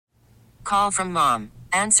call from mom.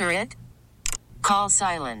 Answer it. Call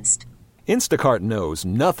silenced. Instacart knows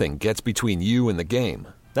nothing gets between you and the game.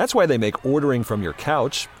 That's why they make ordering from your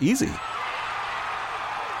couch easy.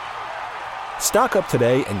 Stock up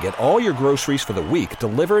today and get all your groceries for the week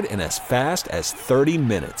delivered in as fast as 30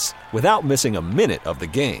 minutes without missing a minute of the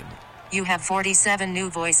game. You have 47 new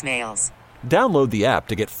voicemails. Download the app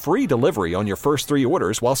to get free delivery on your first 3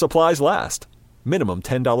 orders while supplies last. Minimum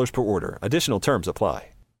 $10 per order. Additional terms apply.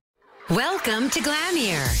 Welcome to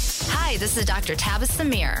Glamier. Hi, this is Dr.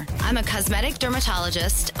 Tabasum. I'm a cosmetic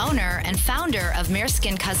dermatologist, owner, and founder of Mere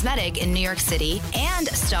Skin Cosmetic in New York City and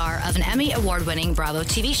star of an Emmy award-winning Bravo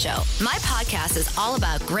TV show. My podcast is all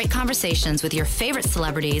about great conversations with your favorite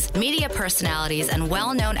celebrities, media personalities, and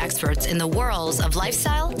well-known experts in the worlds of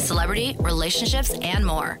lifestyle, celebrity, relationships, and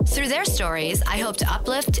more. Through their stories, I hope to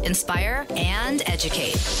uplift, inspire, and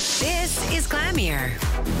educate. This is Glamier.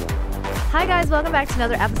 Hi guys, welcome back to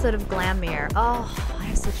another episode of Glamier. Oh, I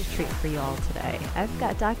have such a treat for you all today. I've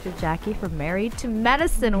got Dr. Jackie from Married to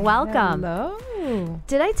Medicine. Welcome. Hello.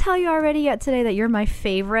 Did I tell you already yet today that you're my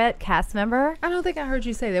favorite cast member? I don't think I heard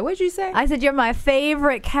you say that. What did you say? I said you're my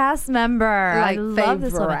favorite cast member. Like I love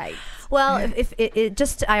this one. favorite. Well, if it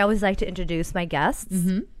just, I always like to introduce my guests.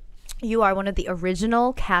 Mm-hmm. You are one of the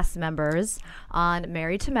original cast members on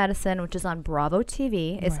Married to Medicine, which is on Bravo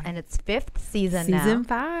TV. It's in its 5th season now. Season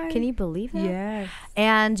 5. Can you believe that? Yes.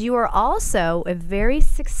 And you are also a very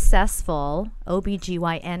successful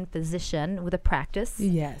OBGYN physician with a practice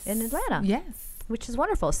Yes. in Atlanta. Yes. Which is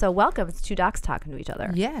wonderful. So welcome. It's 2 docs talking to each other.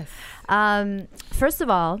 Yes. First of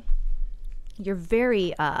all, you're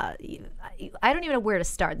very, I don't even know where to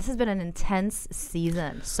start. This has been an intense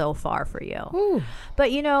season so far for you. Ooh.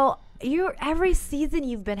 But you know, every season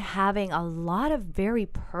you've been having a lot of very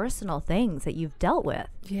personal things that you've dealt with.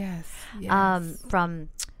 Yes. Yes. From,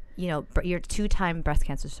 you know, you're a 2-time breast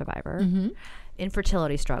cancer survivor, Mm-hmm.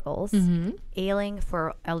 infertility struggles, Mm-hmm. ailing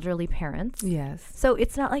for elderly parents. Yes. So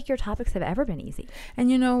it's not like your topics have ever been easy. And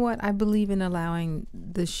you know what? I believe in allowing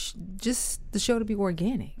just the show to be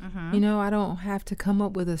organic. Mm-hmm. You know, I don't have to come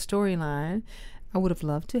up with a storyline. I would have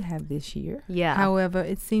loved to have this year. Yeah. However,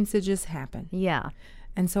 it seems to just happen. Yeah.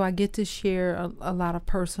 And so I get to share a lot of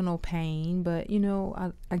personal pain, but you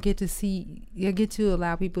know, I get to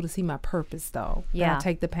allow people to see my purpose though. Yeah. I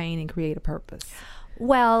take the pain and create a purpose.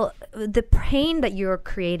 Well, the pain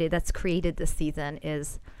that that's created this season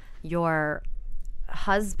is your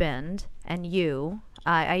husband and you.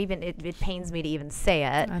 It pains me to even say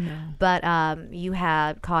it. I know. But you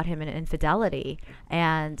had caught him in infidelity,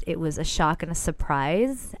 and it was a shock and a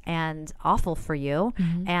surprise and awful for you,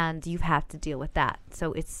 Mm-hmm. and you have to deal with that.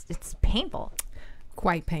 So it's painful.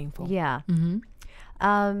 Quite painful. Yeah.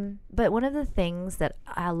 Mm-hmm. But one of the things that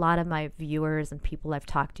a lot of my viewers and people I've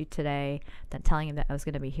talked to today, that telling them that I was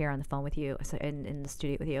going to be here on the phone with you, so in the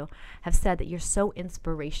studio with you, have said that you're so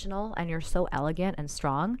inspirational and you're so elegant and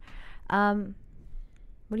strong.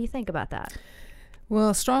 What do you think about that?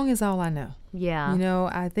 Well, strong is all I know. Yeah. You know,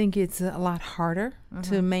 I think it's a lot harder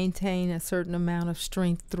to maintain a certain amount of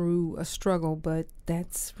strength through a struggle, but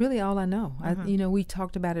that's really all I know. You know, we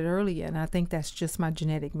talked about it earlier, and I think that's just my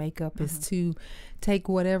genetic makeup is to take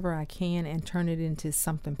whatever I can and turn it into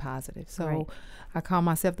something positive. So Right. I call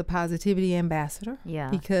myself the positivity ambassador. Yeah.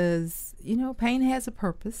 Because, you know, pain has a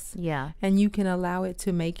purpose. Yeah. And you can allow it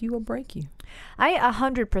to make you or break you. I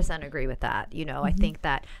 100% agree with that. You know, I think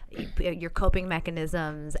that your coping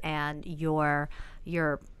mechanisms and your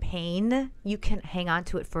pain, you can hang on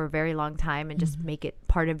to it for a very long time and just make it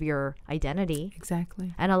part of your identity.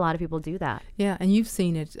 Exactly. And a lot of people do that. Yeah, and you've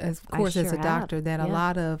seen it, of course, as sure a doctor, have. that a Yeah.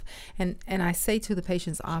 lot of, and I say to the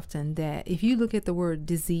patients often that if you look at the word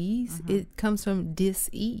disease, it comes from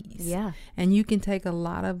dis-ease. Yeah. And you can take a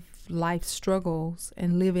lot of life struggles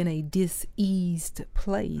and live in a diseased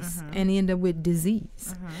place and end up with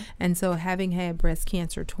disease. And so having had breast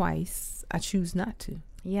cancer twice, I choose not to.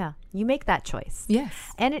 Yeah. You make that choice. Yes.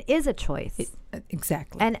 And it is a choice.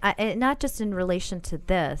 Exactly. And not just in relation to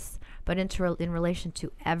this, but in relation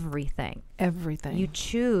to everything. Everything. You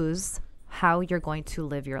choose how you're going to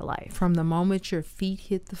live your life. From the moment your feet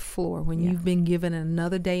hit the floor, when you've been given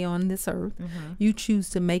another day on this earth, you choose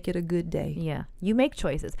to make it a good day. Yeah. You make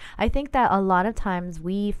choices. I think that a lot of times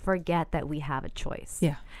we forget that we have a choice.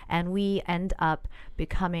 Yeah. And we end up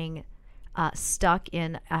becoming stuck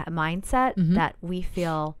in a mindset that we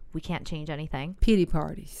feel we can't change anything. Pity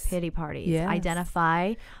parties. Pity parties. Yes.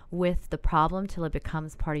 Identify with the problem till it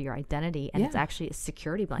becomes part of your identity, and it's actually a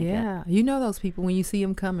security blanket. Yeah. You know those people, when you see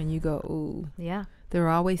them coming, you go, ooh. Yeah. They're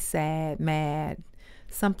always sad, mad,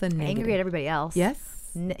 something negative. Angry at everybody else. Yes.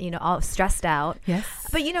 all stressed out. Yes.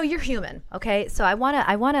 But you're human, okay? So I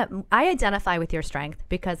identify with your strength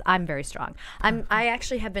because I'm very strong. I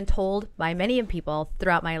actually have been told by many people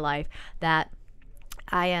throughout my life that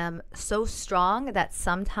I am so strong that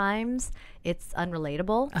sometimes it's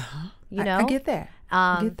unrelatable. I get that.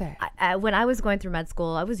 I get that. When I was going through med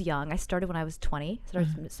school, I was young. I started when I was 20.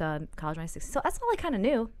 Started college when I was 16. So that's all I kind of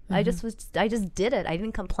knew. I just did it. I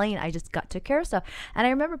didn't complain. I just took care of stuff. And I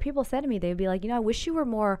remember people said to me, they'd be like, I wish you were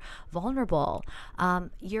more vulnerable.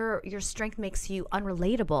 Your strength makes you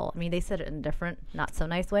unrelatable. I mean, they said it in different, not so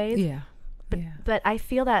nice ways. Yeah. But I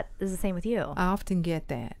feel that is the same with you. I often get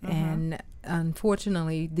that. And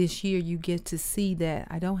unfortunately, this year you get to see that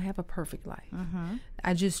I don't have a perfect life.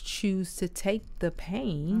 I just choose to take the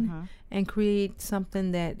pain and create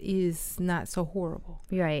something that is not so horrible.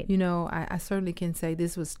 Right. I certainly can say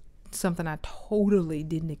this was something I totally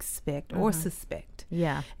didn't expect or suspect.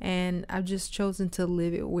 Yeah. And I've just chosen to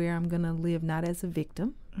live it where I'm going to live not as a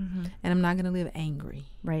victim, and I'm not going to live angry.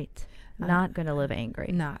 Right. Not going to live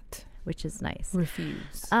angry. Not. Which is nice.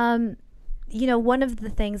 Refuse. One of the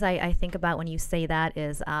things I think about when you say that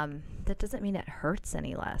is that doesn't mean it hurts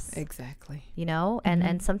any less. Exactly.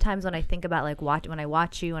 And sometimes when I think about when I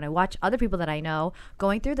watch you and I watch other people that I know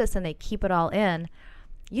going through this and they keep it all in,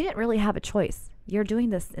 you didn't really have a choice. You're doing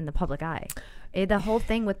this in the public eye. The whole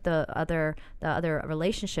thing with the other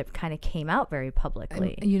relationship kind of came out very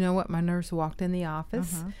publicly. And you know what? My nurse walked in the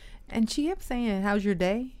office and she kept saying, "How's your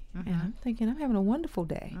day?" And I'm thinking, I'm having a wonderful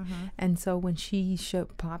day. And so when she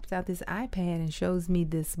pops out this iPad and shows me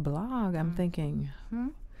this blog, I'm thinking,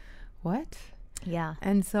 what? Yeah.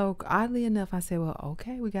 And so oddly enough, I said, well,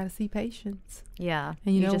 okay, we got to see patients. Yeah.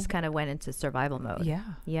 And you just kind of went into survival mode. Yeah.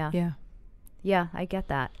 Yeah. Yeah. Yeah, I get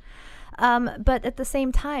that. But at the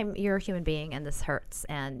same time, you're a human being and this hurts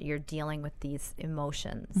and you're dealing with these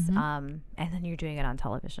emotions. And then you're doing it on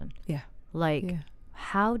television. Yeah.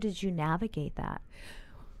 How did you navigate that?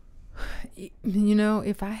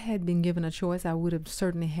 If I had been given a choice, I would have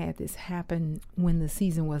certainly had this happen when the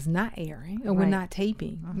season was not airing or we're not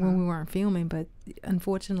taping, when we weren't filming. But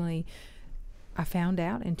unfortunately, I found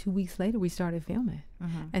out, and 2 weeks later, we started filming.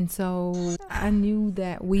 And so I knew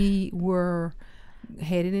that we were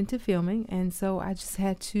headed into filming, and so I just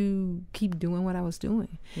had to keep doing what I was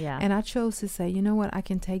doing. Yeah. And I chose to say, you know what, I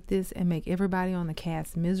can take this and make everybody on the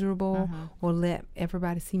cast miserable or let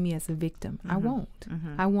everybody see me as a victim. I won't.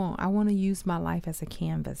 I want to use my life as a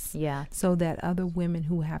canvas. Yeah. So that other women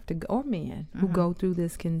who have to go, or men who go through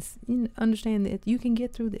this can understand that you can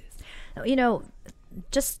get through this.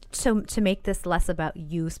 Just to make this less about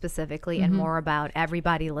you specifically and more about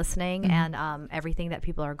everybody listening and everything that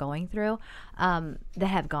people are going through that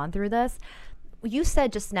have gone through this. You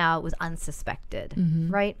said just now it was unsuspected,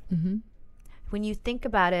 right? When you think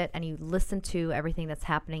about it and you listen to everything that's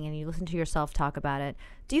happening and you listen to yourself talk about it,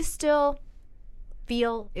 do you still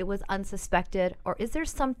feel it was unsuspected, or is there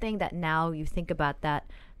something that now you think about that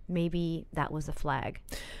maybe that was a flag?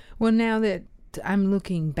 Well, now that I'm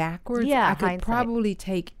looking backwards, I could hindsight. probably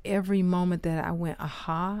take every moment that I went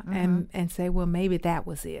aha and say, well, maybe that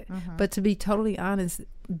was it. But to be totally honest,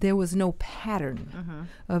 there was no pattern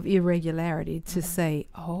of irregularity to say,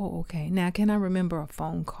 oh, okay. Now, can I remember a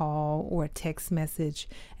phone call or a text message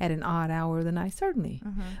at an odd hour of the night? Certainly.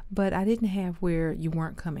 But I didn't have where you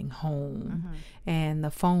weren't coming home and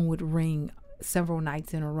the phone would ring several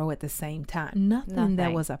nights in a row at the same time. Nothing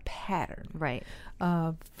that was a pattern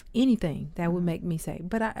of anything that would make me say.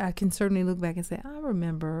 But I can certainly look back and say, I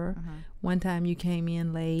remember one time you came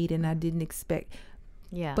in late and I didn't expect.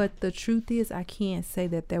 Yeah. But the truth is, I can't say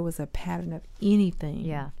that there was a pattern of anything.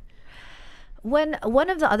 Yeah. One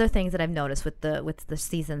of the other things that I've noticed with the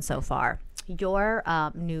season so far, your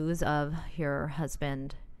news of your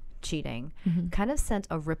husband cheating kind of sent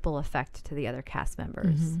a ripple effect to the other cast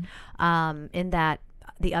members, in that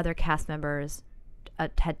the other cast members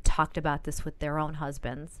had talked about this with their own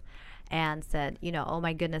husbands and said, oh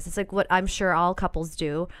my goodness, it's like what I'm sure all couples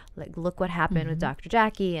do. Like, look what happened with Dr.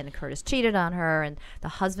 Jackie, and Curtis cheated on her, and the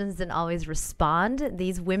husbands didn't always respond.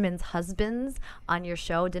 These women's husbands on your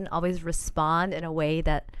show didn't always respond in a way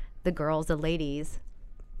that the ladies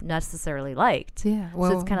necessarily liked. Yeah,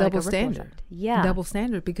 well, so it's kind of double like a standard. effect. Yeah, double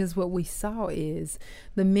standard, because what we saw is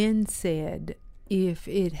the men said if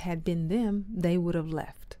it had been them, they would have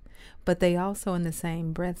left. But they also in the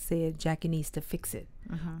same breath said Jackie needs to fix it.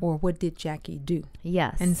 Or what did Jackie do?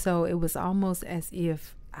 Yes. And so it was almost as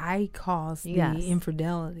if I caused the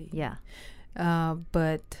infidelity. Yeah.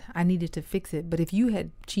 But I needed to fix it. But if you had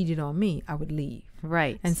cheated on me, I would leave.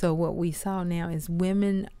 Right. And so what we saw now is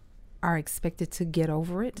women are expected to get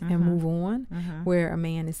over it and move on, where a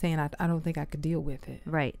man is saying, I don't think I could deal with it.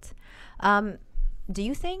 Right. Do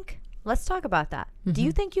you think, let's talk about that. Do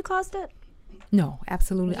you think you caused it? No,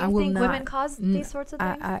 absolutely. Do you think women cause these sorts of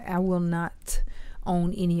things? I will not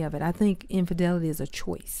own any of it. I think infidelity is a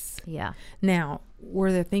choice. Yeah. Now,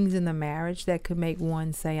 were there things in the marriage that could make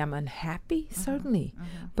one say, I'm unhappy? Certainly.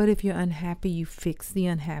 But if you're unhappy, you fix the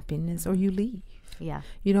unhappiness or you leave. Yeah.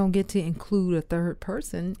 You don't get to include a third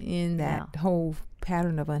person in that whole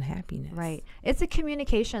pattern of unhappiness. Right. It's a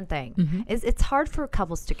communication thing. It's hard for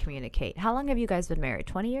couples to communicate. How long have you guys been married?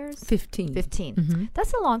 20 years? 15. 15.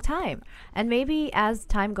 That's a long time. And maybe as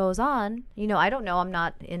time goes on, you know, I don't know, I'm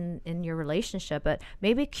not in your relationship, but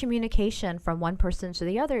maybe communication from one person to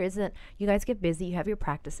the other isn't, you guys get busy, you have your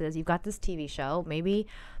practices, you've got this TV show, maybe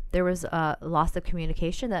there was a loss of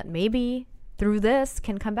communication that maybe through this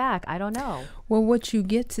can come back. I don't know. Well, what you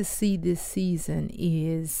get to see this season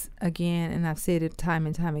is, again, and I've said it time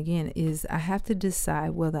and time again, is I have to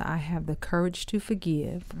decide whether I have the courage to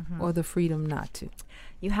forgive or the freedom not to.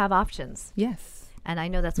 You have options. Yes. And I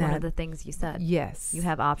know that's one of the things you said. Yes. You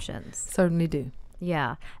have options. Certainly do.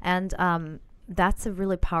 Yeah. And that's a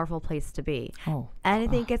really powerful place to be. Oh. And I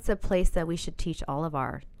think it's a place that we should teach all of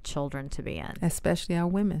our children to be in. Especially our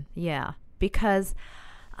women. Yeah. Because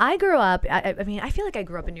I grew up, I mean, I feel like I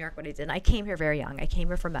grew up in New York when I did. I came here very young. I came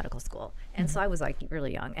here for medical school. And so I was like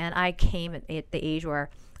really young. And I came at the age where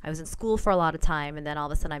I was in school for a lot of time. And then all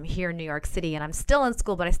of a sudden I'm here in New York City and I'm still in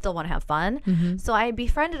school, but I still want to have fun. So I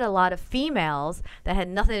befriended a lot of females that had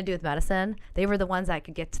nothing to do with medicine. They were the ones I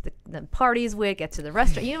could get to the parties with, get to the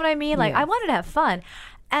restaurant. You know what I mean? Like I wanted to have fun.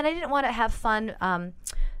 And I didn't want to have fun,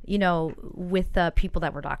 you know, with people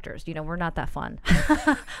that were doctors. You know, we're not that fun.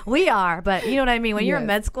 We are, but you know what I mean? When you're in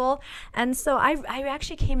med school. And so I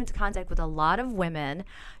actually came into contact with a lot of women,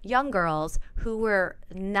 young girls, who were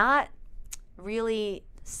not really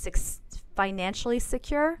financially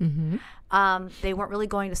secure. They weren't really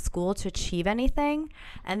going to school to achieve anything.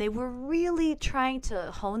 And they were really trying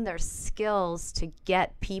to hone their skills to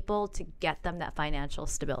get people to get them that financial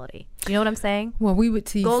stability. You know what I'm saying? Well, we would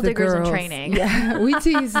tease Gold the diggers girls. in training. Yeah, we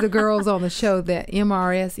tease the girls on the show that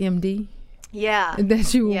MRS MD. Yeah.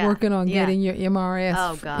 That you were working on getting your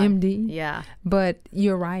MRS MD. Yeah. But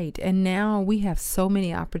you're right. And now we have so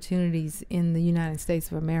many opportunities in the United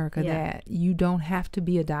States of America that you don't have to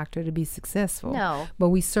be a doctor to be successful. No. But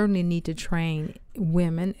we certainly need to train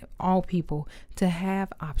women, all people, to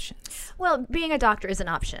have options. Well, being a doctor is an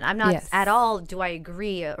option. I'm not at all, do I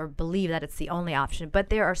agree or believe that it's the only option, but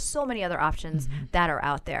there are so many other options that are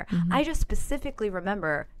out there. I just specifically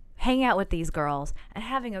remember hanging out with these girls and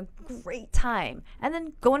having a great time and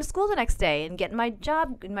then going to school the next day and getting my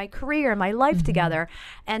job and my career and my life together.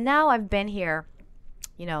 And now I've been here,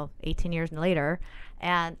 you know, 18 years later,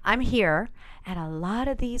 and I'm here, and a lot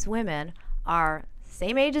of these women are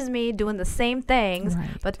same age as me, doing the same things,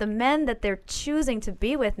 but the men that they're choosing to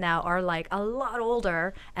be with now are like a lot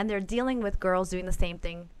older, and they're dealing with girls doing the same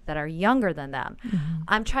thing that are younger than them.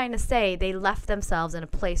 I'm trying to say they left themselves in a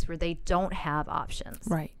place where they don't have options.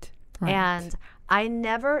 Right. And I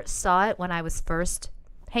never saw it when I was first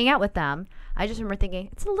hanging out with them. I just remember thinking,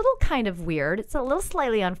 it's a little kind of weird. It's a little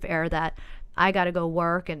slightly unfair that I got to go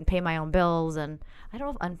work and pay my own bills. And I don't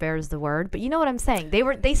know if unfair is the word, but you know what I'm saying?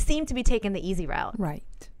 They seem to be taking the easy route. Right.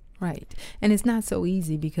 And it's not so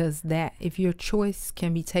easy because that if your choice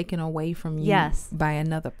can be taken away from you by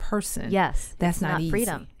another person, that's not easy.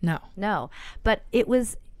 Freedom. No. But it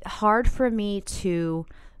was hard for me to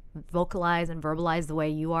vocalize and verbalize the way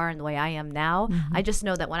you are and the way I am now. I just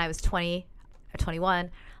know that when I was 20 or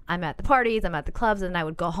 21, I'm at the parties, I'm at the clubs, and I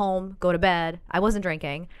would go home, go to bed. I wasn't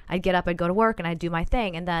drinking. I'd get up, I'd go to work, and I'd do my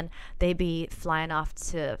thing. And then they'd be flying off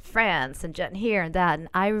to France and jetting here and that. And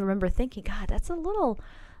I remember thinking, God, that's a little,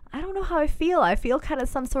 I don't know how I feel. I feel kind of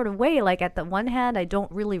some sort of way. Like at the one hand, I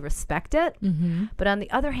don't really respect it. But on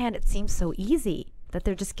the other hand, it seems so easy that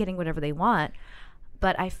they're just getting whatever they want.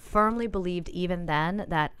 But I firmly believed even then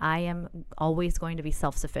that I am always going to be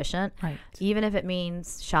self-sufficient. Even if it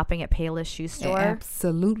means shopping at Payless shoe store.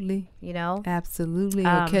 Absolutely. You know? Absolutely.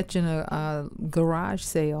 Or catching a garage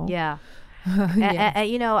sale. And,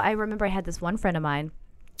 you know, I remember I had this one friend of mine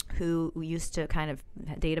who used to kind of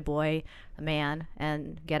date a man,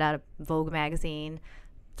 and get out a Vogue magazine,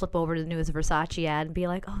 flip over to the newest Versace ad and be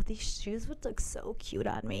like, oh, these shoes would look so cute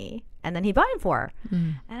on me. And then he'd buy them for her.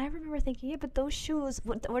 And I remember thinking, yeah, but those shoes,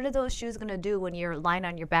 what are those shoes going to do when you're lying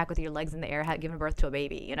on your back with your legs in the air, giving birth to a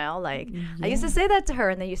baby, you know? Like, I used to say that to her,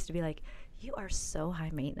 and they used to be like, You are so high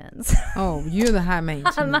maintenance. Oh, you're the high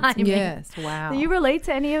maintenance. I'm high Yes, wow. Do you relate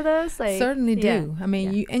to any of those? Like, Certainly do. yeah. I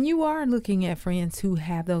mean, you are looking at friends who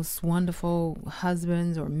have those wonderful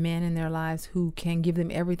husbands or men in their lives who can give them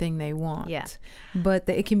everything they want. Yeah. But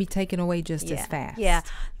it can be taken away just as fast. Yeah.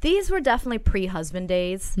 These were definitely pre-husband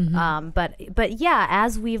days. But yeah,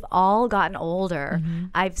 as we've all gotten older,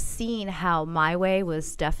 I've seen how my way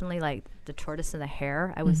was definitely like the tortoise and the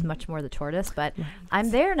hare. I was much more the tortoise, but I'm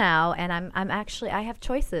there now, and I'm actually, I have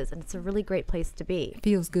choices, and it's a really great place to be.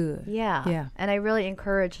 Feels good. Yeah. Yeah. And I really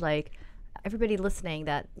encourage, like, everybody listening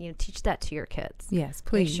that, teach that to your kids. Yes,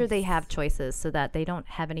 please. Make sure they have choices so that they don't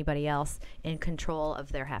have anybody else in control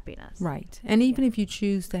of their happiness. Right. And even if you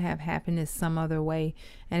choose to have happiness some other way,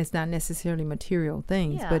 and it's not necessarily material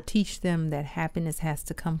things, but teach them that happiness has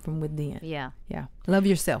to come from within. Yeah. Yeah. Love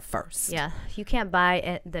yourself first. Yeah. You can't buy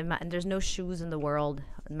it. There's no shoes in the world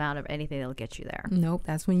amount of anything that'll get you there. Nope.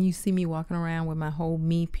 That's when you see me walking around with my whole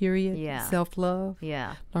me period. Yeah. Self-love.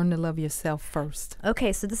 Yeah. Learn to love yourself first.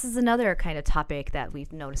 Okay, so this is another kind of topic that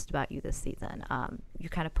we've noticed about you this season. You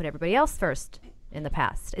kind of put everybody else first in the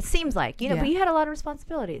past. It seems like, but you had a lot of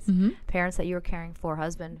responsibilities. Parents that you were caring for,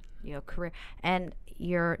 husband, career, and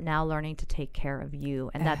you're now learning to take care of you,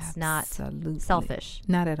 and that's not selfish.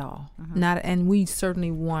 Not at all. And we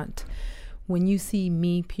certainly want, when you see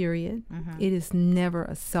me period, it is never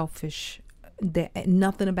a selfish,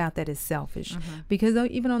 nothing about that is selfish. Because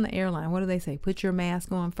even on the airline, what do they say? Put your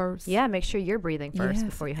mask on first. Yeah, make sure you're breathing first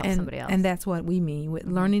before you help somebody else. And that's what we mean with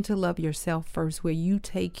learning to love yourself first, where you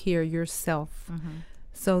take care of yourself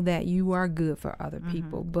so that you are good for other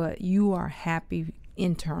people, but you are happy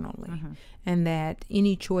internally, and that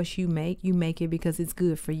any choice you make it because it's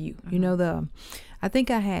good for you. I think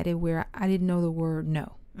I had it where I didn't know the word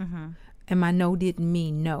no. And my no didn't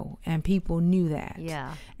mean no, and people knew that.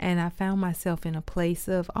 Yeah. And I found myself in a place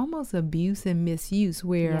of almost abuse and misuse,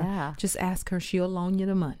 where just ask her, she'll loan you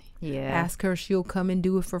the money. Yeah. Ask her, she'll come and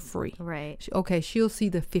do it for free. Right. Okay, she'll see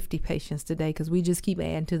the 50 patients today because we just keep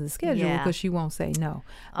adding to the schedule because she won't say no.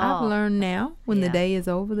 I've learned now, when the day is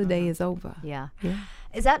over, the day is over. Yeah.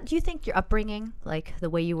 Do you think your upbringing, like the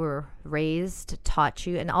way you were raised, taught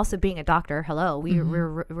you, and also being a doctor,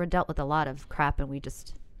 we're dealt with a lot of crap, and we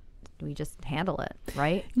just handle it,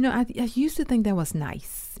 right? I used to think that was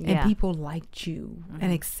nice, and people liked you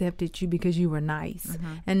and accepted you because you were nice.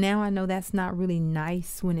 And now I know that's not really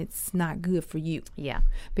nice when it's not good for you. Yeah.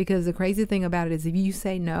 Because the crazy thing about it is, if you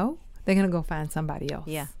say no, they're going to go find somebody else.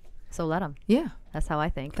 Yeah. So let them. Yeah. That's how I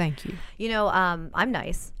think. Thank you. I'm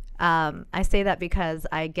nice. I say that because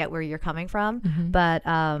I get where you're coming from, but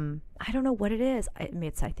I don't know what it is. I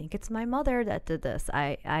think it's my mother that did this.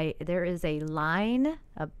 There is a line,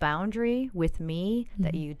 a boundary with me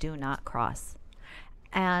that you do not cross,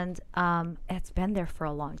 and it's been there for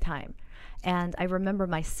a long time. And I remember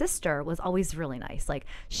my sister was always really nice. Like,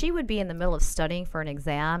 she would be in the middle of studying for an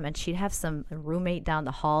exam, and she'd have some roommate down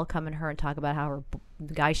the hall come in her and talk about how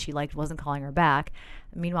the guy she liked wasn't calling her back.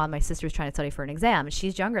 Meanwhile, my sister was trying to study for an exam, and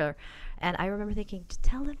she's younger. And I remember thinking,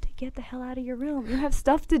 tell him to get the hell out of your room. You have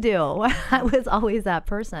stuff to do. I was always that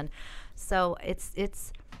person. So I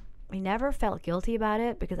never felt guilty about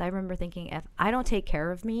it, because I remember thinking, if I don't take care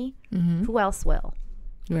of me, who else will?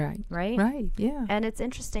 Right. Right? Yeah. And it's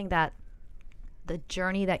interesting that the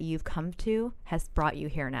journey that you've come to has brought you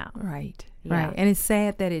here now. Right. Yeah. Right. And it's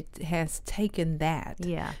sad that it has taken that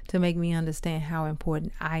to make me understand how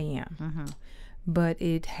important I am. But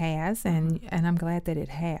it has, and I'm glad that it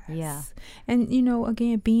has. Yeah. And,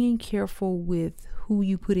 again, being careful with who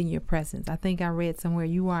you put in your presence. I think I read somewhere,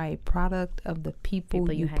 you are a product of the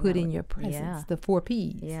people you put in your presence, the 4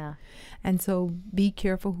 P's. Yeah. And so be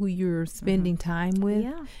careful who you're spending time with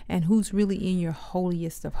and who's really in your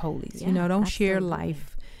holiest of holies. Yeah, don't share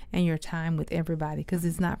life and your time with everybody, because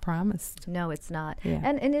it's not promised. No, it's not. Yeah.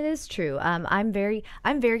 And it is true. I'm very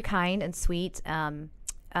kind and sweet.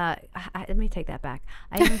 Let me take that back.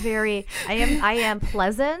 I am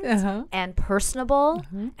pleasant and personable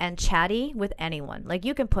and chatty with anyone. Like,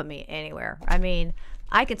 you can put me anywhere. I mean,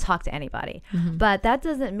 I can talk to anybody, but that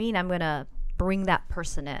doesn't mean I'm going to bring that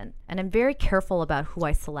person in. And I'm very careful about who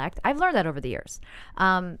I select. I've learned that over the years,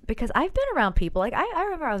 because I've been around people. Like, I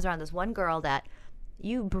remember I was around this one girl that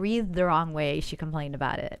you breathed the wrong way. She complained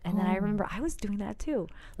about it. And then I remember I was doing that too.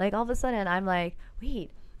 Like, all of a sudden I'm like, wait,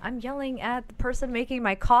 I'm yelling at the person making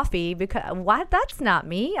my coffee because what? That's not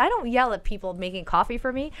me. I don't yell at people making coffee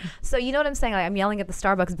for me. So you know what I'm saying? Like, I'm yelling at the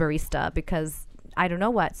Starbucks barista because I don't know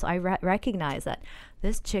what. So I recognize that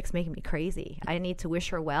this chick's making me crazy. I need to wish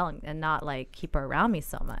her well and not like keep her around me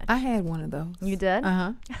so much. I had one of those. You did?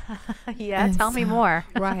 Yeah, And tell me more.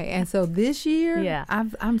 Right. And so this year, Yeah.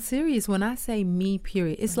 I'm serious. When I say me,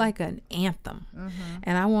 period, it's like an anthem.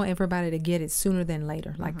 And I want everybody to get it sooner than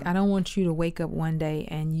later. Like, I don't want you to wake up one day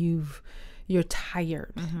and you're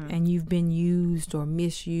tired and you've been used or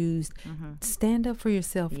misused. Stand up for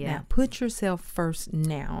yourself now. Put yourself first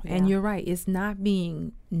now. And you're right. It's not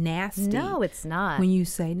being nasty. No, it's not. When you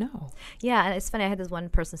say no. Yeah, and it's funny. I had this one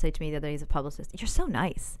person say to me the other day, he's a publicist, "You're so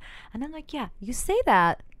nice." And I'm like, yeah, you say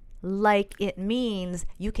that like it means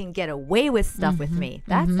you can get away with stuff with me.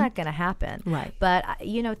 That's not going to happen. Right. But,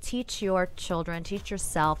 teach your children, teach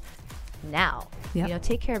yourself now. Yep.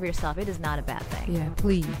 Take care of yourself. It is not a bad thing. Yeah,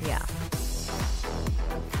 please. Yeah.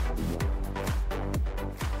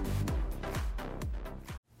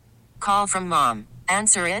 Call from mom.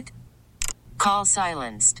 Answer it. Call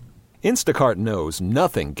silenced. Instacart knows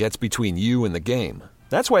nothing gets between you and the game.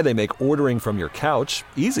 That's why they make ordering from your couch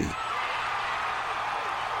easy.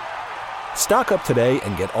 Stock up today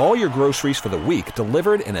and get all your groceries for the week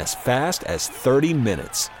delivered in as fast as 30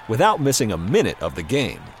 minutes without missing a minute of the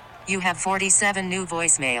game. You have 47 new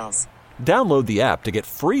voicemails. Download the app to get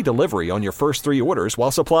free delivery on your first 3 orders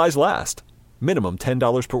while supplies last. Minimum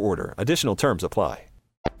 $10 per order. Additional terms apply.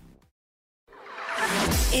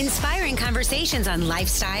 Inspiring conversations on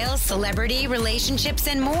lifestyle, celebrity, relationships,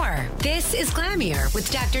 and more. This is Glamier with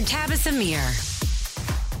Dr. Tabasum.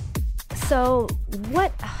 So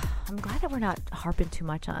I'm glad that we're not harping too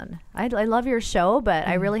much on. I love your show, but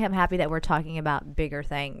I really am happy that we're talking about bigger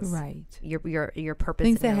things. Right. Your purpose.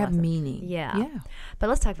 Things and that your have lesson. meaning. Yeah. But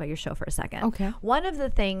let's talk about your show for a second. Okay. One of the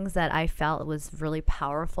things that I felt was really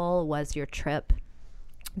powerful was your trip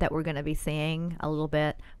that we're going to be seeing a little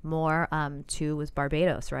bit more to was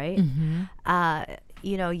Barbados, right?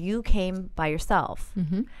 You came by yourself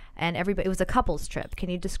and everybody, it was a couples trip. Can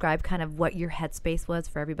you describe kind of what your headspace was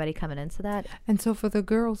for everybody coming into that? And so for the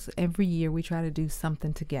girls, every year we try to do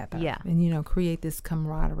something together. Yeah. And, create this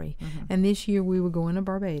camaraderie. And this year we were going to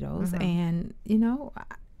Barbados and,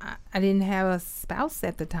 I didn't have a spouse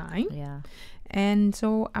at the time. Yeah. And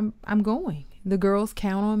so I'm going. The girls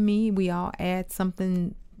count on me. We all add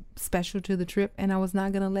something special to the trip, and I was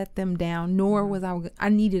not going to let them down, nor was I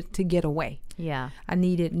needed to get away. Yeah. I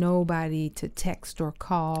needed nobody to text or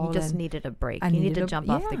call. You just needed a break. I You needed to needed jump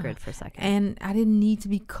off the grid for a second. And I didn't need to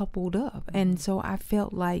be coupled up. And so I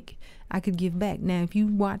felt like I could give back. Now, if you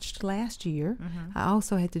watched last year, I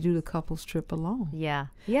also had to do the couples trip alone. Yeah.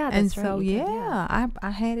 Yeah, And that's right. so, You did,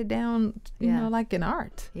 I had it down, you know, like an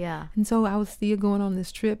art. Yeah. And so I was still going on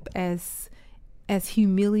this trip as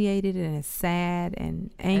humiliated and as sad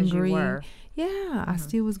and angry. As you were. Yeah, I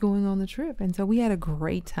still was going on the trip. And so we had a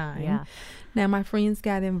great time. Yeah. Now, my friends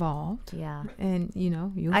got involved. Yeah. And,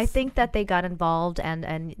 I think that they got involved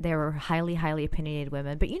and they were highly, highly opinionated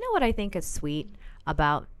women. But you know what I think is sweet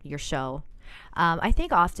about your show? I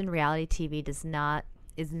think often reality TV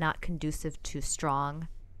is not conducive to strong,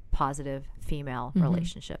 positive female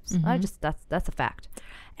relationships. That's a fact.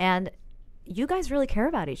 And you guys really care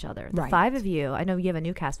about each other. The 5 of you, I know you have a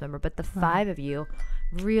new cast member, but the 5 of you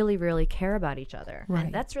really, really care about each other. Right.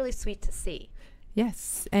 And that's really sweet to see.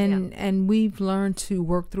 Yes, and we've learned to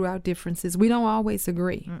work through our differences. We don't always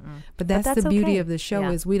agree, but that's the beauty okay. of the show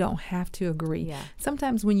is we don't have to agree. Yeah.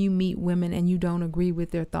 Sometimes when you meet women and you don't agree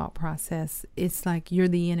with their thought process, it's like you're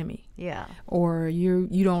the enemy. Yeah. Or you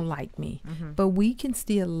don't like me. But we can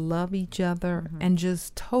still love each other and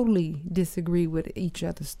just totally disagree with each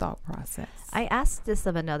other's thought process. I asked this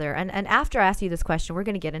of another, and after I ask you this question, we're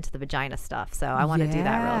going to get into the vagina stuff. So I want to do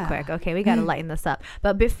that real quick. Okay, we got to lighten this up.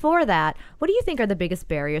 But before that, what do you think are the biggest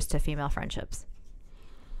barriers to female friendships?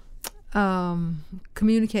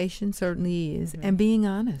 Communication certainly is, and being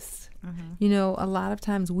honest. A lot of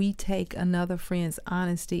times we take another friend's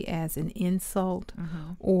honesty as an insult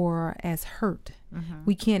or as hurt.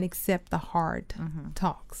 We can't accept the hard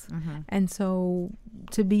talks. And so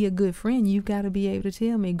to be a good friend, you've got to be able to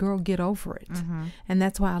tell me, girl, get over it. And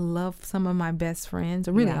that's why I love some of my best friends,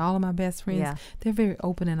 or really all of my best friends. Yeah. They're very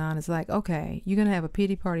open and honest. Like, okay, you're going to have a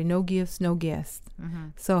pity party, no gifts, no guests.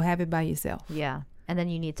 So have it by yourself. Yeah. And then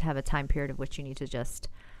you need to have a time period of which you need to just,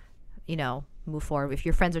 move forward. If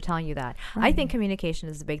your friends are telling you that. Right. I think communication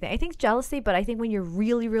is a big thing. I think jealousy, but I think when you're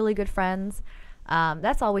really, really good friends,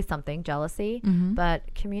 that's always something, jealousy.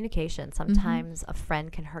 But communication, sometimes a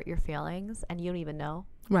friend can hurt your feelings and you don't even know.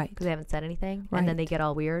 Right. Because they haven't said anything. Right. And then they get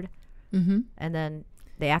all weird. And then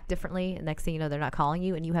they act differently. And next thing you know, they're not calling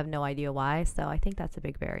you and you have no idea why. So I think that's a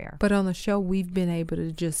big barrier. But on the show, we've been able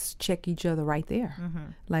to just check each other right there.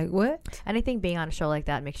 Like, what? And I think being on a show like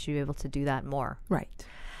that makes you able to do that more. Right.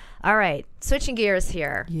 All right. Switching gears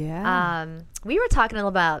here. Yeah. We were talking a little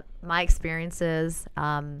about my experiences.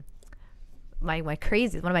 One of my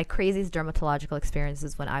craziest dermatological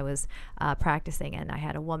experiences when I was practicing, and I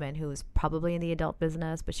had a woman who was probably in the adult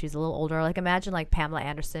business, but she was a little older. Like, imagine like Pamela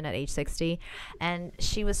Anderson at age 60, and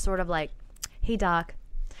she was sort of like, "Hey doc,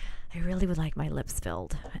 I really would like my lips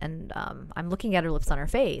filled." And I'm looking at her lips on her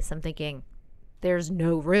face. I'm thinking, there's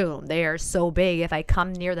no room. They are so big. If I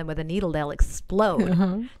come near them with a needle, they'll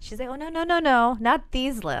explode. She's like, "Oh, no, not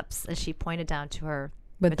these lips." And she pointed down to her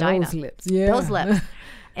vagina. Those lips. Yeah. Those lips.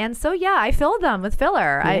 And so, yeah, I filled them with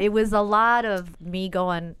filler. Yeah. It was a lot of me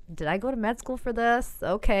going, did I go to med school for this?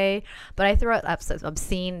 Okay. But I threw out an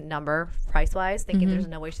obscene number price-wise, thinking there's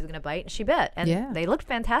no way she's going to bite. And she bit. And they looked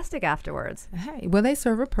fantastic afterwards. Hey, well, they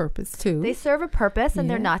serve a purpose, too. They serve a purpose, and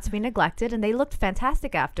they're not to be neglected. And they looked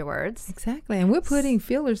fantastic afterwards. Exactly. And we're putting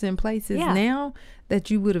fillers in places now that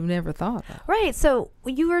you would have never thought of. Right. So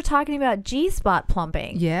you were talking about G-spot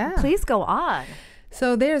plumping. Yeah. Please go on.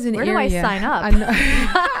 So there's an area. Where do I sign up? I know.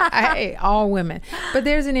 Hey, all women. But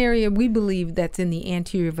there's an area we believe that's in the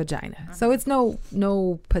anterior vagina. So it's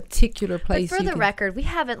no particular place. But for the record, we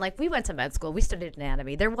haven't, like, we went to med school. We studied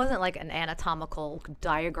anatomy. There wasn't like an anatomical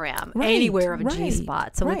diagram anywhere of a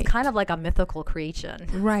G-spot. So it's kind of like a mythical creation.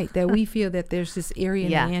 Right. That we feel that there's this area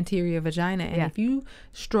in the anterior vagina. And if you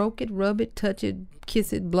stroke it, rub it, touch it,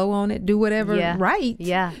 kiss it, blow on it, do whatever you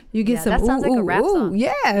get some that sounds like a rap song.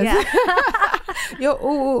 Your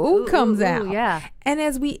ooh comes out. Yeah. And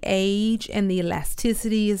as we age and the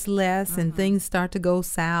elasticity is less and things start to go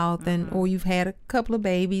south or you've had a couple of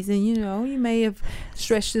babies and you may have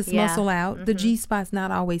stretched this muscle out, the G-spot's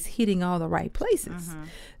not always hitting all the right places.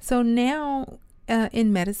 So now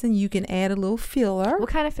in medicine you can add a little filler. What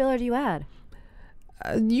kind of filler do you add?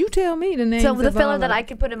 You tell me the name. So the filler that I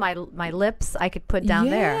could put in my lips, I could put down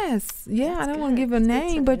there. Yes. Yeah, I don't want to give a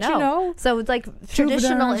name, but So it's like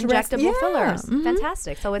traditional injectable fillers. Mm-hmm.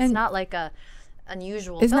 Fantastic. So it's not like a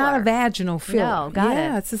unusual It's filler. not a vaginal filler. No, got it.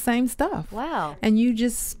 Yeah, it's the same stuff. Wow. And you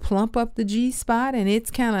just plump up the G-spot and it's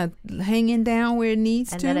kind of hanging down where it needs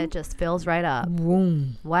to. And then it just fills right up.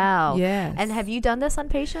 Boom. Wow. Yes. And have you done this on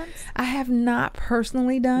patients? I have not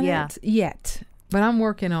personally done it yet. But I'm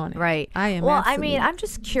working on it. Right. I am. Well, absolutely. I mean, I'm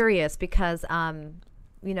just curious because,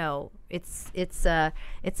 it's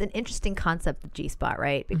an interesting concept, the G-spot,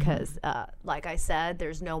 right? Because, like I said,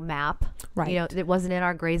 there's no map. Right. It wasn't in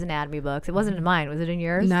our Grey's Anatomy books. It wasn't in mine. Was it in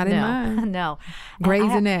yours? Not in mine. No.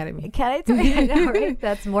 Grey's Anatomy. Can I tell you? I know, right?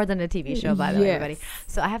 That's more than a TV show, by the way, everybody.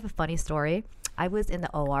 So I have a funny story. I was in the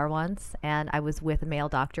OR once, and I was with a male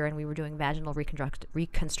doctor, and we were doing vaginal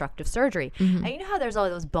reconstructive surgery. And you know how there's all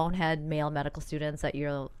those bonehead male medical students that you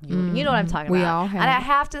know what I'm talking about. We all have. And I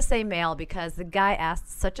have to say male because the guy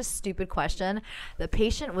asked such a stupid question. The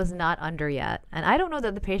patient was not under yet, and I don't know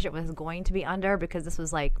that the patient was going to be under because this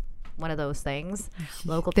was like one of those things,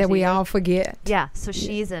 local that we procedure. all forget. Yeah. So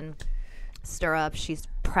she's in stirrups, she's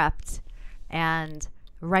prepped, and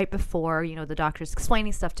right before, the doctor's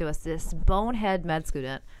explaining stuff to us, this bonehead med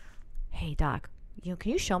student, "Hey doc,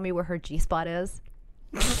 can you show me where her G-spot is?"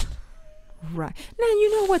 Right. Now,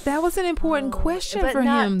 you know what? That was an important question for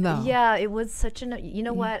him, though. Yeah, it was such an,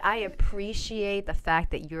 what? I appreciate the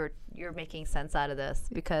fact that you're making sense out of this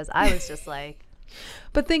because I was just like.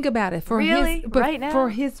 But think about it. Right now? For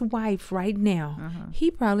his wife right now,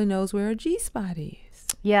 he probably knows where her G-spot is.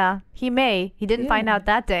 Yeah, he may. He didn't find out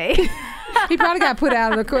that day. He probably got put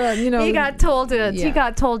out of the crowd, He got told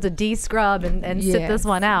to de-scrub and sit this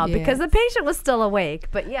one out because the patient was still awake.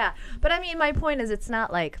 But I mean, my point is, it's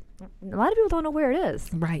not like a lot of people don't know where it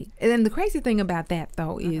is. Right. And then the crazy thing about that,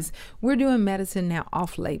 though, is we're doing medicine now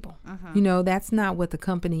off-label. That's not what the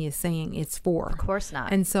company is saying it's for. Of course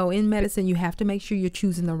not. And so in medicine, you have to make sure you're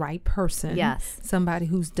choosing the right person. Yes. Somebody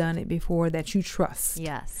who's done it before that you trust.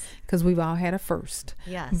 Yes. Because we've all had a first.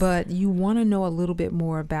 Yes. But you want to know a little bit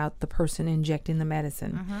more about the person injecting the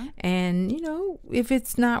medicine. And, if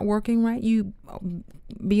it's not working right, you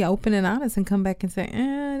be open and honest and come back and say,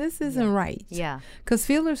 this isn't right. Yeah. Because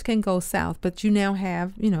fillers can go south, but you now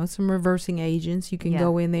have, some reversing agents. You can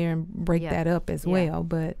go in there and break that up as well.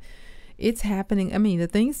 But it's happening. I mean, the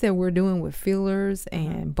things that we're doing with fillers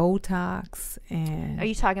and Botox and... Are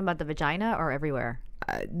you talking about the vagina or everywhere?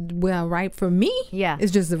 Well, right, for me, Yeah.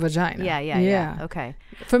 it's just the vagina. Yeah. Okay.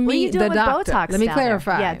 For What are me, you doing the with doctor. Botox Let me down there?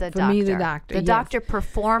 clarify. Yeah, the for doctor. me, the doctor. The yes. doctor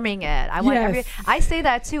performing it. I want Yes. I say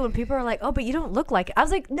that too when people are like, "Oh, but you don't look like it." I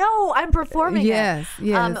was like, "No, I'm performing Yes, it."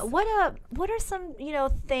 yes. What are some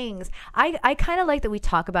things? I kind of like that we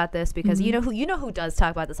talk about this because you know who does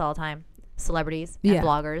talk about this all the time. Celebrities and Yeah.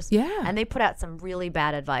 bloggers. Yeah. And they put out some really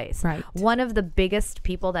bad advice. Right. One of the biggest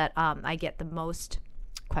people that I get the most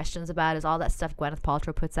questions about is all that stuff Gwyneth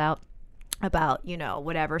Paltrow puts out about,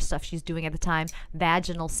 whatever stuff she's doing at the time.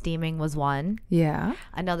 Vaginal steaming was one. Yeah.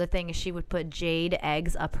 Another thing is she would put jade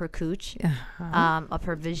eggs up her cooch, up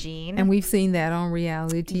her vagine. And we've seen that on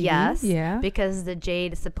reality TV. Yes. Yeah. Because the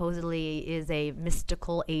jade supposedly is a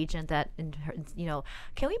mystical agent that,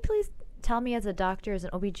 can we please tell me as a doctor, as an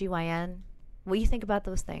OBGYN, what you think about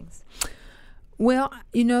those things? Well,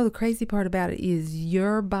 the crazy part about it is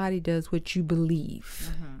your body does what you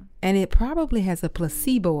believe. And it probably has a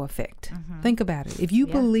placebo effect. Think about it. If you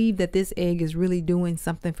believe that this egg is really doing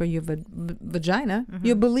something for your vagina,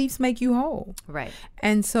 your beliefs make you whole. Right.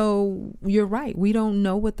 And so you're right. We don't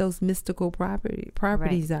know what those mystical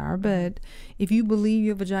properties are. But if you believe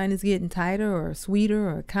your vagina is getting tighter or sweeter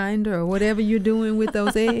or kinder or whatever you're doing with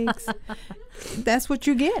those eggs, that's what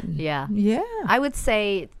you're getting. Yeah. Yeah. I would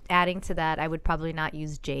say, adding to that, I would probably not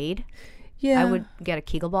use jade. Yeah. I would get a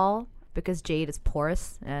Kegel ball because jade is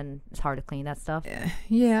porous and it's hard to clean that stuff.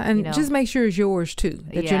 Yeah, and just make sure it's yours too.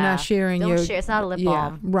 That you're not sharing Don't share. It's not a lip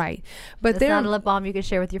balm. Right. But It's not a lip balm you can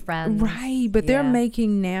share with your friends. Right, but they're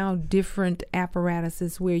making now different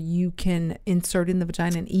apparatuses where you can insert in the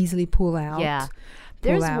vagina and easily pull out. Yeah.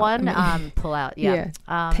 There's one pull out. Yeah.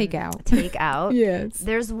 Take out. Take out. Yes.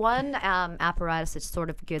 There's one apparatus that sort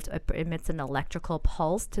of emits an electrical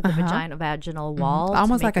pulse to the vaginal wall.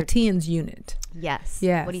 Almost like a TENS unit. Yes.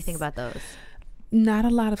 Yes. What do you think about those? Not a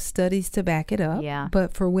lot of studies to back it up. Yeah.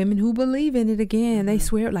 But for women who believe in it, again, they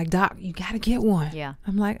swear like, Doc, you got to get one. Yeah.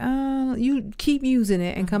 I'm like, you keep using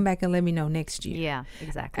it and come back and let me know next year. Yeah,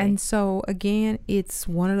 exactly. And so, again, it's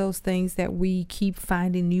one of those things that we keep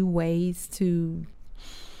finding new ways to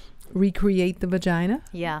recreate the vagina.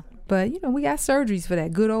 Yeah. But, we got surgeries for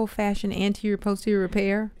that. Good old-fashioned anterior, posterior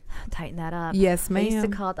repair. Tighten that up. Yes, ma'am. They used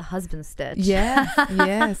to call it the husband stitch. Yes,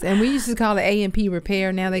 yes. And we used to call it A&P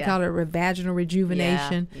repair. Now they call it vaginal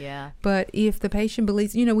rejuvenation. Yeah. But if the patient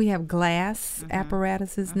believes, we have glass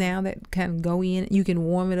apparatuses now that can go in. You can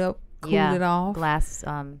warm it up, cool it off. Glass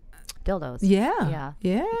dildos. Yeah.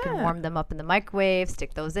 You can warm them up in the microwave,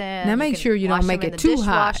 stick those in. Now make sure you don't make it too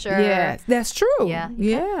hot. Yes, that's true.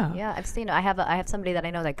 Yeah. I've seen it. I have somebody that I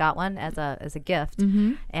know that got one as a gift,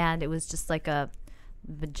 and it was just like a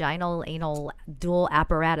vaginal anal dual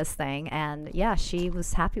apparatus thing, and she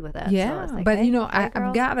was happy with it. So I was like, but hey,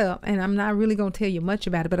 I've got and I'm not really going to tell you much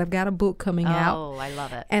about it, but I've got a book coming out. Oh, I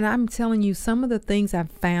love it. And I'm telling you some of the things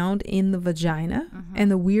I've found in the vagina, and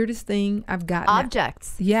the weirdest thing I've gotten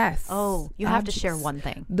objects. Yes. Oh, you have to share one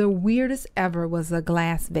thing. The weirdest ever was a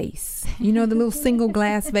glass vase. The little single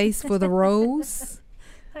glass vase for the rose.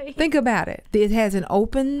 Think about it. It has an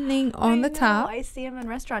opening on the top. I see them in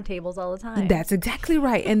restaurant tables all the time. That's exactly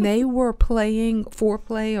right. And they were playing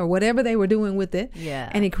foreplay or whatever they were doing with it. Yeah.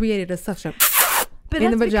 And it created a suction But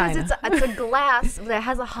in the that's vagina. because it's a glass that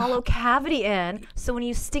has a hollow cavity in. So when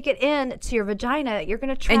you stick it in to your vagina, you're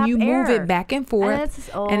going to trap and you air. move it back and forth.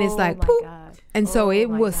 And it's like, my poof. God. And so it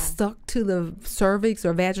my was God. stuck to the cervix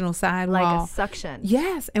or vaginal sidewall. Like a suction.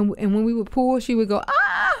 Yes. And when we would pull, she would go,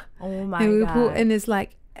 ah. Oh, my and we would God. pull, and it's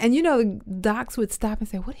like, and the docs would stop and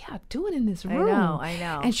say, what are y'all doing in this room? I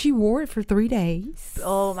know. And she wore it for 3 days.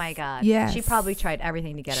 Oh, my God. Yes. She probably tried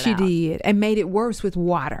everything to get it She out. did. And made it worse with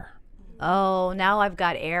water. Oh, now I've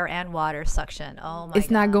got air and water suction. Oh, my God.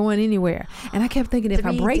 It's not going anywhere. And I kept thinking, if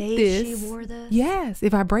I 3 break days this. she wore this? Yes.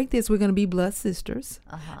 If I break this, we're going to be blood sisters.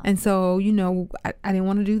 And so, I didn't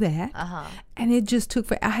want to do that. And it just took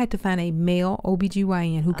I had to find a male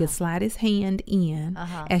OBGYN who could slide his hand in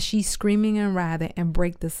as she's screaming and writhing and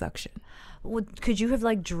break the suction. Could you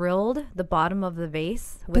have drilled the bottom of the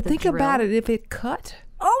vase with But think about it, if it cut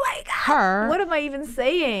Oh, my God. her. What am I even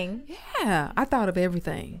saying? Yeah. I thought of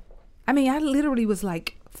everything. I mean, I literally was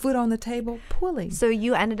like foot on the table pulling. So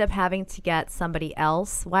you ended up having to get somebody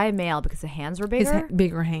else. Why a male? Because the hands were bigger?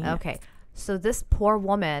 Bigger hand. Okay. So this poor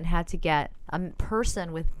woman had to get a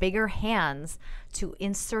person with bigger hands to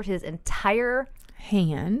insert his entire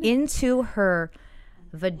hand into her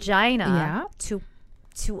vagina to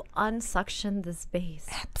unsuction this base.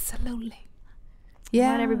 Absolutely. I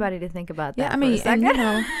want everybody to think about that. Yeah, I mean,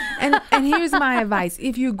 and here's my advice.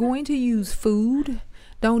 If you're going to use food,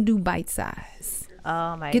 don't do bite size.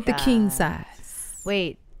 Oh my God. Get the king size.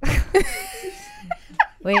 Wait.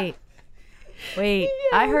 Wait.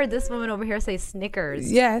 I heard this woman over here say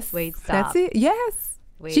Snickers. Yes. Wait, stop. That's it. Yes.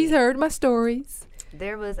 Wait. She's heard my stories.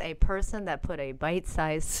 There was a person that put a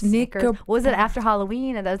bite-sized Snicker. Snickers. Was it after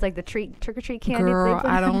Halloween? And that was like the trick-or-treat candy? Girl,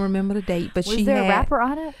 I don't remember the date, but was there a wrapper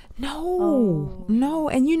on it? No.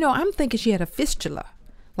 And I'm thinking she had a fistula.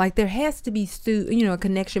 Like there has to be a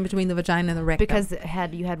connection between the vagina and the rectum. Because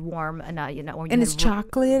you had warm, warm. And it's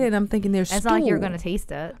chocolate, and I'm thinking there's It's stool. not like you're going to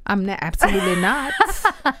taste it. I'm not, absolutely not.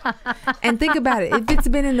 And think about it. If it's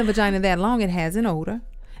been in the vagina that long, it has an odor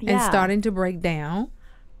and starting to break down.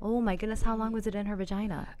 Oh my goodness, how long was it in her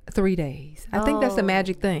vagina? 3 days. I think that's the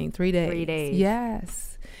magic thing. 3 days. 3 days.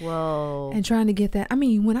 Yes. Whoa. And trying to get that. I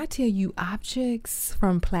mean, when I tell you objects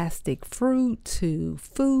from plastic fruit to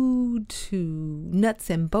food to nuts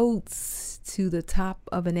and bolts to the top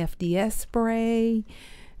of an FDS spray.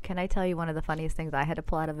 Can I tell you one of the funniest things I had to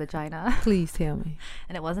pull out of vagina? Please tell me.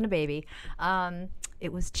 And it wasn't a baby.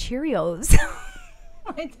 It was Cheerios.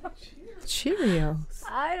 Cheerios.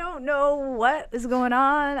 I don't know what is going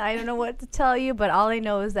on. I don't know what to tell you, but all I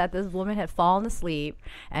know is that this woman had fallen asleep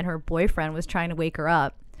and her boyfriend was trying to wake her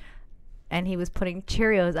up, and he was putting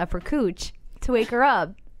Cheerios up her cooch to wake her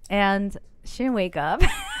up, and she didn't wake up.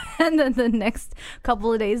 And then the next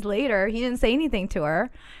couple of days later, he didn't say anything to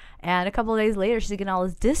her, and a couple of days later she's getting all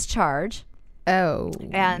this discharge. Oh,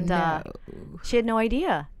 and no. She had no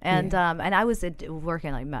idea. And and I was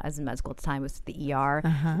working as in med school at the time. It was the ER.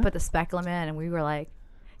 Put the speculum in, and we were like,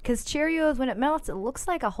 because Cheerios, when it melts, it looks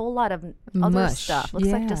like a whole lot of other mush. stuff. Looks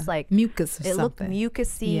like just like mucus or it something. looked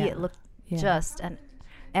mucusy. Yeah. It looked just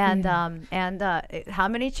how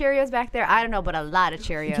many Cheerios back there? I don't know, but a lot of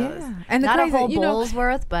Cheerios. Yeah. And not a whole bowl's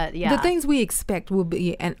worth, but yeah. The things we expect will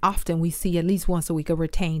be, and often we see at least once a week, a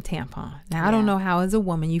retained tampon. Now, I don't know how as a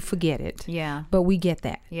woman you forget it. Yeah. But we get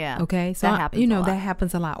that. Yeah. Okay? So, that happens a lot. that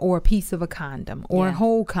happens a lot. Or a piece of a condom or a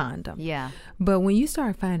whole condom. Yeah. But when you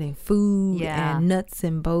start finding food Yeah. and nuts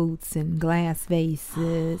and bolts and glass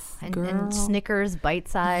vases, and Snickers bite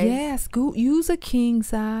size. Yes. Use a king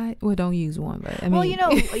size. Well, don't use one, but I mean. Well,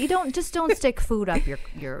 you don't stick food up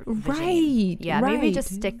your right. Yeah, right. maybe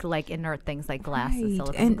just stick like inert things like glass and Right.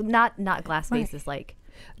 silicone. And- not glass vases like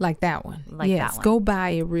that one. Like yes. that one. Go buy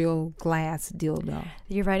a real glass dildo.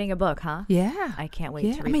 You're writing a book, huh? Yeah. I can't wait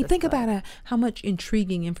Yeah. to read I mean, this think book. about how much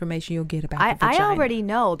intriguing information you'll get about the I vagina. already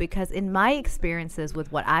know, because in my experiences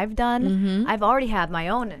with what I've done, I've already had my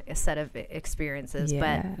own set of experiences.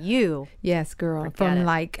 Yeah. But you, Yes, girl. Forget From it.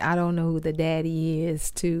 like, I don't know who the daddy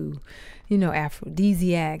is to,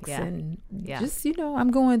 aphrodisiacs Yeah. and Yeah. just,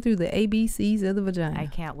 I'm going through the ABCs of the vagina. I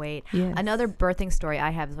can't wait. Yes. Another birthing story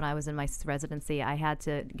I have is when I was in my residency, I had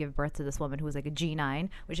to give birth to this woman who was like a G9,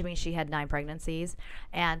 which means she had 9 pregnancies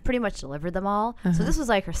and pretty much delivered them all. So this was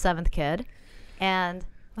like her 7th kid. And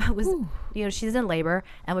it was, she's in labor.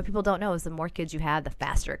 And what people don't know is the more kids you have, the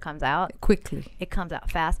faster it comes out. Quickly. It comes out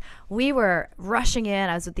fast. We were rushing in.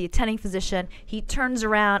 I was with the attending physician. He turns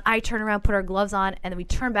around. I turn around, put our gloves on, and then we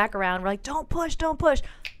turn back around. We're like, don't push, don't push.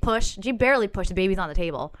 Push. She barely pushed. The baby's on the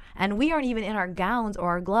table. And we aren't even in our gowns or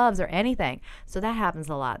our gloves or anything. So that happens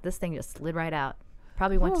a lot. This thing just slid right out.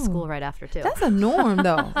 Probably went to school right after, too. That's a norm,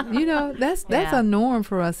 though. That's Yeah. a norm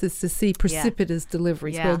for us, is to see precipitous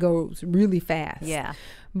deliveries where Yeah. it goes really fast. Yeah.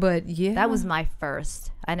 But yeah. That was my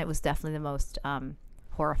first. And it was definitely the most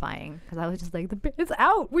horrifying, because I was just like, it's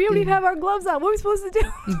out. We don't even have our gloves on. What are we supposed to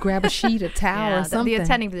do? You grab a sheet, a towel, or something. The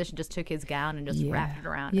attending physician just took his gown and just wrapped it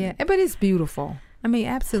around. Yeah, but it's beautiful. I mean,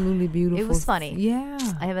 absolutely beautiful. It was funny. Yeah.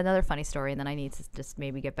 I have another funny story, and then I need to just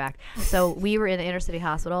maybe get back. So we were in an inner city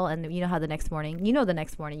hospital, and you know how the next morning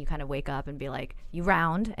you kind of wake up and be like, you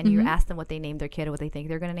round, and you ask them what they named their kid or what they think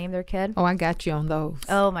they're going to name their kid. Oh, I got you on those.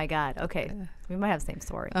 Oh, my God. Okay. We might have the same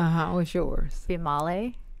story. What's yours?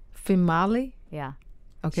 Fimale. Fimale? Yeah.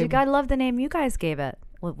 Okay. I love the name you guys gave it.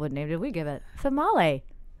 What name did we give it? Fimale.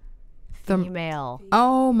 Female.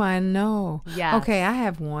 Oh, my no. Yes. Okay, I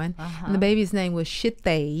have one. And the baby's name was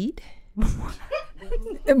Shithade.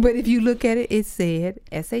 But if you look at it, it said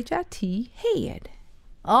S-H-I-T, head.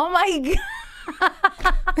 Oh, my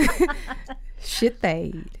God.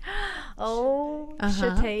 Shithade. Oh,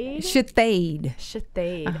 Shithade? Shithade.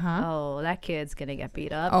 Shithade. Oh, that kid's going to get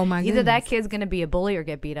beat up. Oh, my Either that goodness. kid's going to be a bully or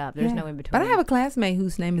get beat up. There's no in between. But I have a classmate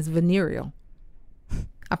whose name is Venereal.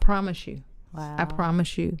 I promise you. Wow. I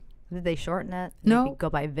promise you. Did they shorten it? No. Maybe go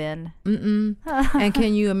by Vin? Mm-mm. And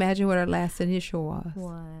can you imagine what her last initial was?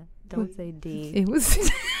 What? Don't say D. It was...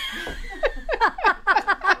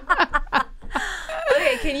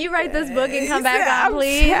 Okay, can you write this book and come back I'm on,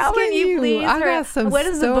 please? telling Can you please? I got some When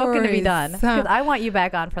is the book going to be stories. done? Because I want you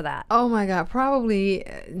back on for that. Oh my God, probably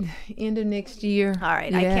end of next year. All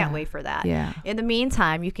right, I can't wait for that. Yeah. In the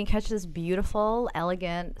meantime, you can catch this beautiful,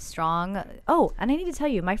 elegant, strong. Oh, and I need to tell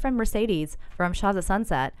you, my friend Mercedes from Shaw's at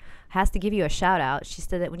Sunset has to give you a shout out. She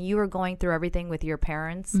said that when you were going through everything with your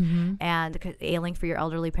parents and ailing for your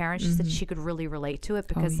elderly parents, she said she could really relate to it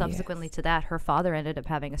because subsequently to that, her father ended up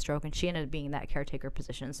having a stroke and she ended up being in that caretaker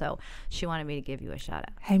position. So she wanted me to give you a shout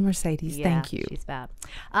out. Hey, Mercedes, thank you. She's fab.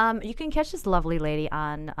 You can catch this lovely lady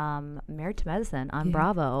on Married to Medicine on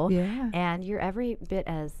Bravo. Yeah. And you're every bit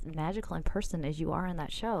as magical in person as you are in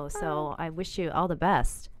that show. So I wish you all the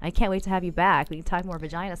best. I can't wait to have you back. We can talk more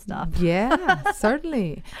vagina stuff. Yeah,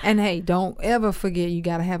 certainly. And hey, don't ever forget you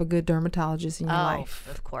got to have a good dermatologist in your life.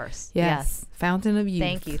 Of course. Yes. Fountain of youth.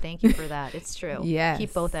 Thank you for that. It's true. Yes.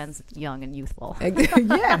 Keep both ends young and youthful.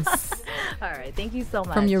 Yes. All right. Thank you so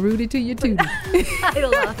much. From your Rudy to your Tootie. I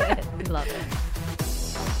love it. I love it.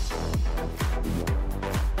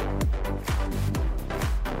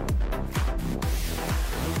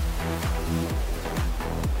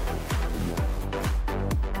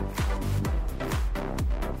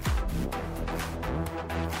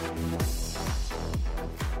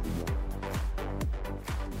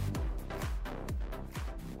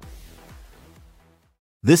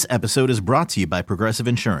 This episode is brought to you by Progressive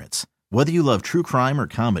Insurance. Whether you love true crime or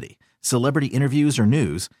comedy, celebrity interviews or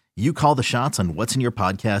news, you call the shots on what's in your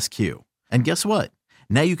podcast queue. And guess what?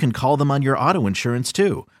 Now you can call them on your auto insurance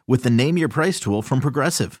too with the Name Your Price tool from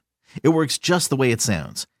Progressive. It works just the way it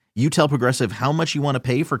sounds. You tell Progressive how much you want to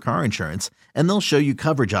pay for car insurance, and they'll show you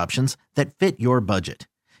coverage options that fit your budget.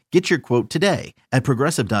 Get your quote today at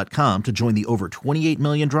Progressive.com to join the over 28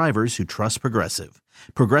 million drivers who trust Progressive.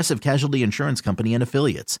 Progressive Casualty Insurance Company and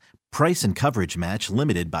Affiliates. Price and coverage match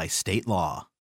limited by state law.